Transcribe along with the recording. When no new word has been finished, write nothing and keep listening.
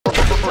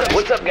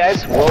What's up,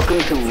 guys? Welcome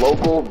to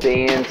local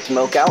band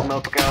Smokeout.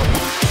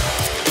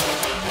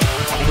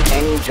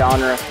 Any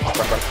genre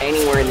from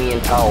anywhere in the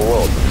entire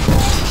world.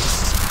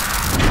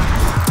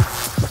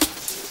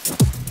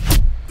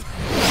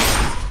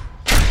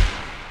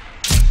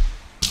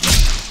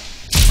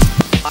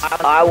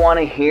 I want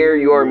to hear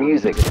your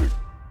music.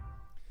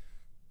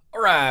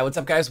 Alright, what's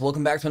up, guys?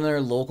 Welcome back to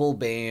another local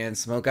band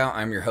Smokeout.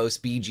 I'm your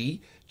host,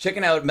 BG.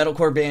 Checking out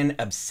metalcore band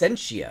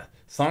Absentia.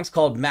 Song's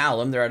called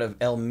Malum. They're out of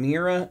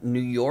Elmira, New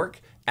York,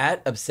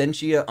 at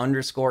Absentia_NY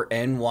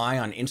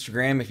on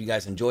Instagram. If you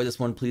guys enjoy this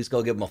one, please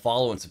go give them a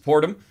follow and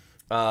support them.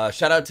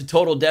 Shout out to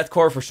Total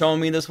Deathcore for showing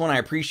me this one. I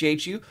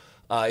appreciate you.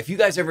 If you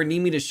guys ever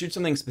need me to shoot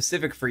something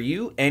specific for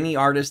you, any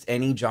artist,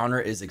 any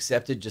genre is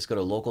accepted. Just go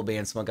to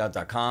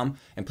localbandsmokeout.com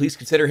and please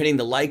consider hitting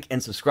the like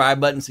and subscribe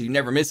button so you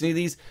never miss any of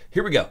these.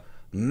 Here we go.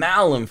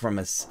 Malum from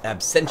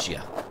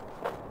Absentia.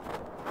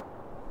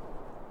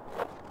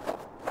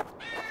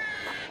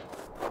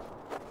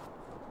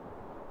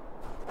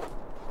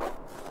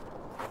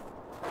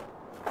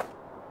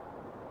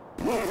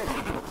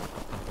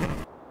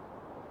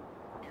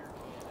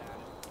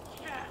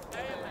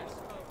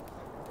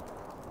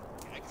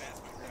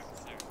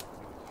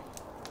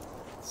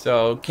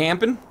 So,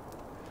 camping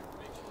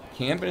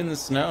in the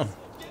snow.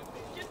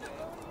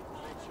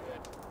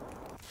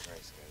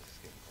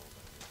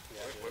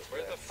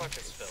 Where the fuck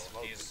is Phil?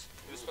 He was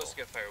supposed to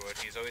get firewood.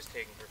 He's always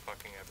taking for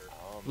fucking ever.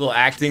 A little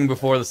acting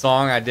before the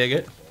song, I dig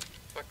it.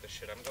 Fuck this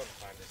shit, I'm going to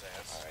find his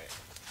ass.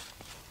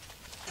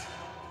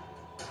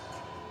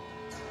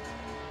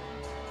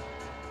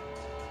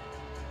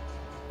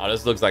 Oh,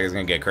 this looks like it's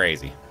gonna get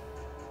crazy.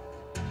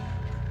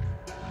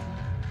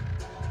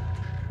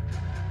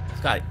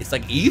 It's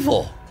like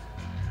evil.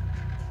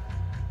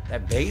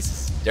 That bass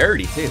is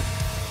dirty too.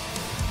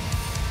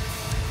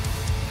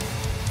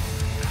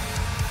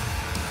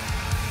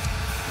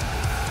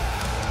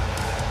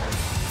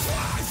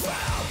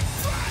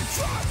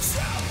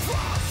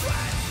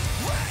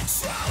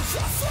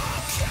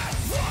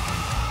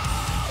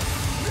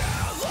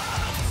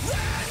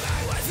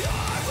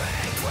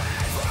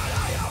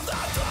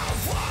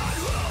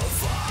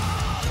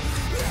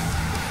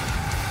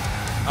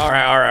 All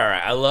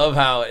right. I love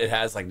how it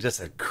has like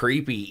just a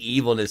creepy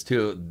evilness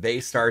to it.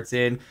 Bass starts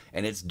in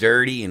and it's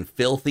dirty and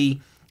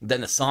filthy.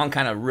 Then the song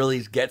kind of really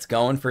gets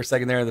going for a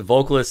second there. The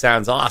vocalist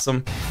sounds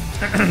awesome.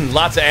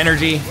 Lots of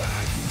energy.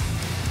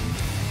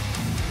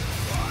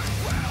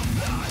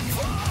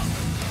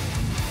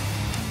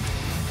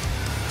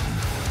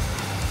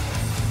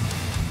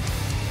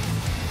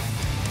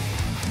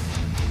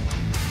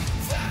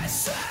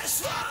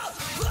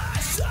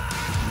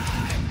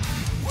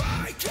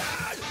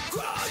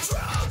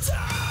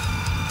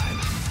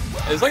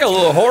 It's like a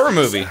little horror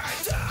movie.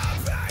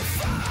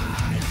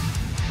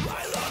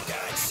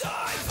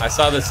 I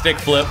saw the stick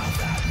flip.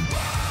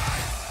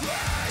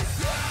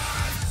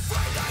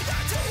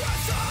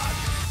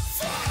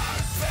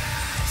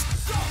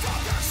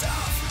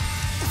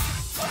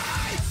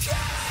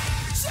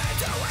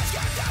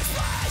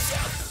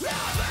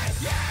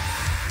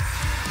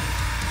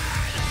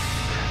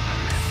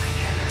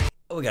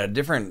 Oh, we got a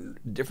different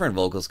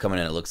vocals coming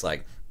in, it looks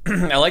like.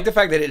 I like the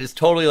fact that it is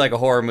totally like a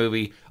horror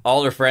movie.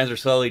 All their friends are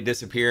slowly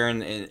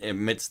disappearing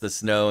amidst the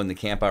snow and the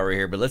camp out right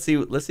here. But let's see.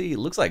 It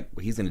looks like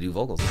he's gonna do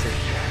vocals. Let's see.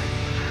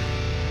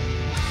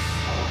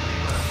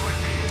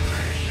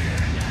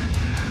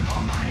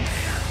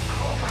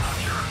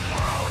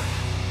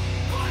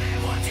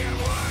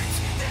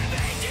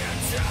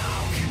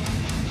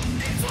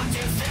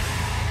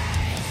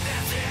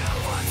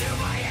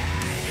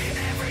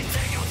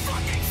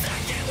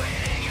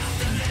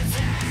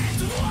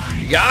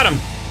 You got him.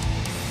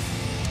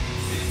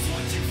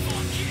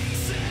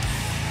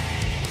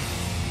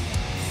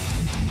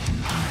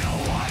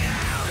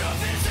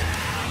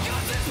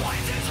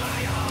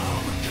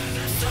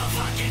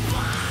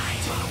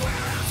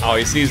 Oh,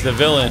 he sees the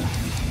villain.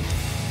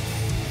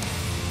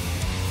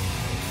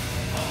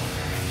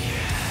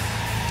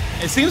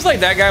 It seems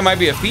like that guy might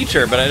be a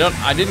feature, but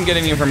I didn't get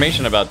any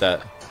information about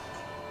that.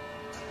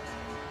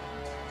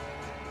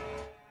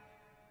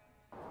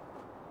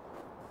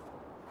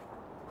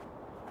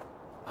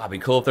 It'd be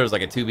cool if there was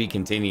like a to be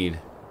continued.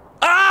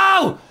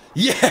 Oh!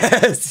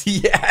 Yes!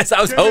 Yes! I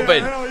was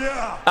hoping.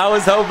 Yeah. I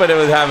was hoping it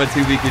would have a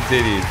to be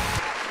continued.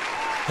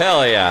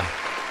 Hell yeah.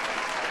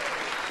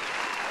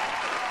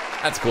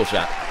 That's a cool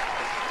shot.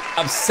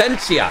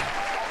 Absentia.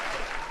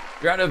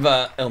 You're out of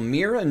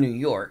Elmira, New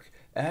York,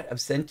 at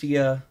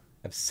Absentia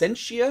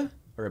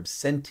or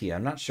Absentia.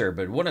 I'm not sure,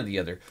 but one or the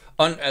other.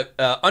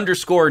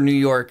 Underscore New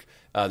York.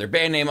 Their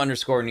band name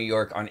 _New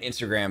York on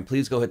Instagram.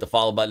 Please go hit the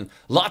follow button.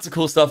 Lots of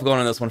cool stuff going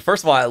on in this one.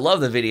 First of all, I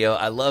love the video.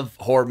 I love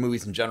horror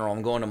movies in general.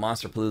 I'm going to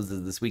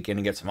Monsterpalooza this weekend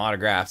and get some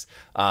autographs.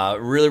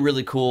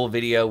 Really cool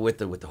video with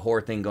the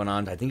horror thing going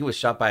on. I think it was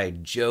shot by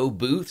Joe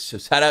Booth. So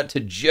shout out to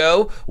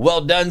Joe.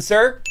 Well done,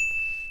 sir.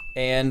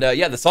 And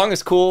yeah, the song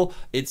is cool.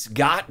 It's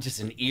got just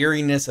an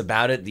eeriness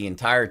about it the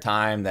entire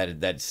time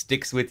that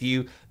sticks with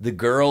you. The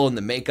girl and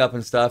the makeup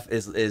and stuff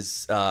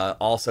is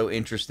also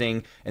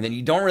interesting. And then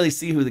you don't really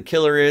see who the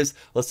killer is.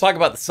 Let's talk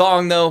about the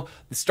song though.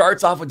 It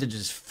starts off with the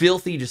just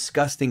filthy,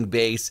 disgusting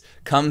bass.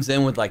 Comes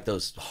in with like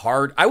those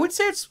hard, I would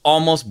say it's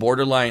almost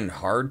borderline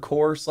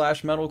hardcore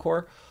 /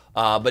 metalcore.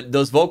 But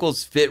those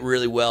vocals fit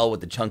really well with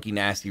the chunky,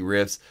 nasty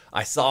riffs.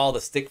 I saw the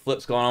stick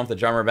flips going on with the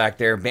drummer back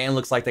there. Band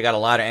looks like they got a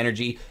lot of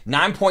energy.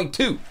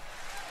 9.2.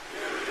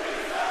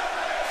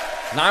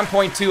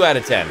 9.2 out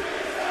of 10.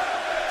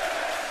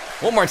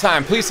 One more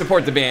time, please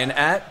support the band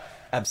at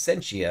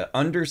Absentia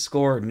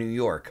 _New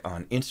York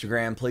on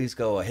Instagram. Please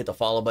go hit the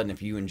follow button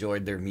if you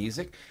enjoyed their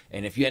music.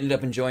 And if you ended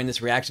up enjoying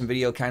this reaction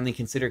video, kindly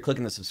consider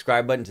clicking the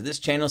subscribe button to this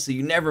channel so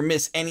you never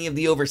miss any of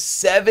the over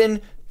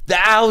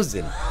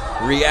 7,000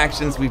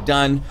 reactions we've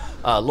done.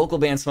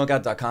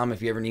 Localbandsmokeout.com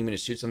if you ever need me to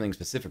shoot something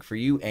specific for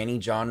you.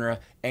 Any genre,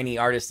 any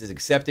artist is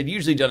accepted.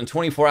 Usually done in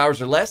 24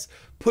 hours or less.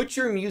 Put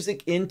your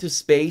music into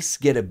space,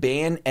 get a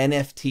band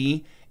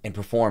NFT, and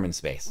perform in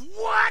space.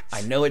 What?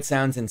 I know it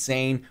sounds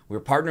insane. We're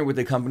partnered with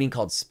a company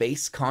called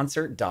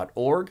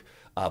spaceconcert.org.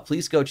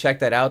 Please go check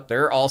that out.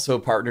 They're also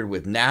partnered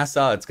with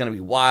NASA. It's going to be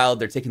wild.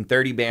 They're taking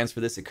 30 bands for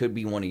this. It could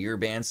be one of your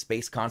bands,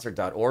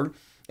 spaceconcert.org.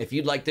 If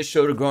you'd like this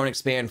show to grow and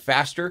expand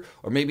faster,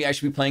 or maybe I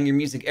should be playing your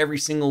music every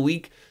single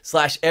week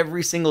 /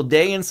 every single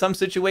day in some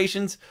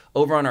situations,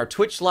 over on our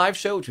Twitch live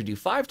show, which we do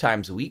 5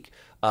 times a week,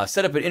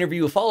 set up an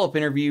interview, a follow-up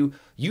interview,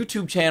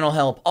 YouTube channel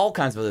help, all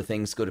kinds of other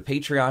things, go to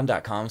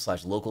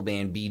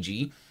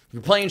patreon.com/localbandbg. If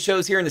you're playing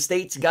shows here in the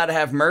States, you got to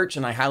have merch,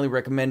 and I highly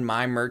recommend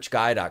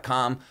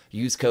mymerchguy.com.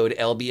 Use code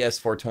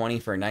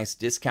LBS420 for a nice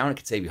discount. It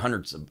could save you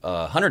hundreds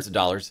of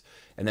dollars.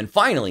 And then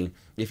finally,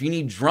 if you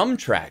need drum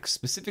tracks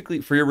specifically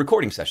for your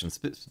recording sessions,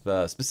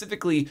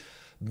 specifically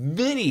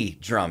MIDI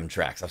drum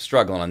tracks, I'm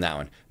struggling on that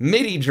one.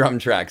 MIDI drum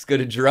tracks, go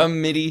to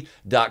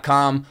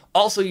drummidi.com.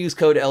 Also use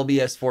code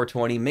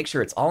LBS420. Make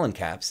sure it's all in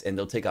caps, and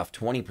they'll take off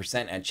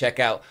 20% at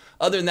checkout.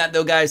 Other than that,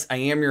 though, guys, I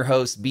am your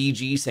host,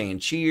 BG, saying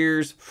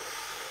cheers.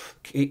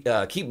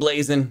 Keep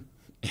blazing,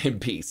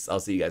 and peace. I'll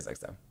see you guys next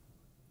time.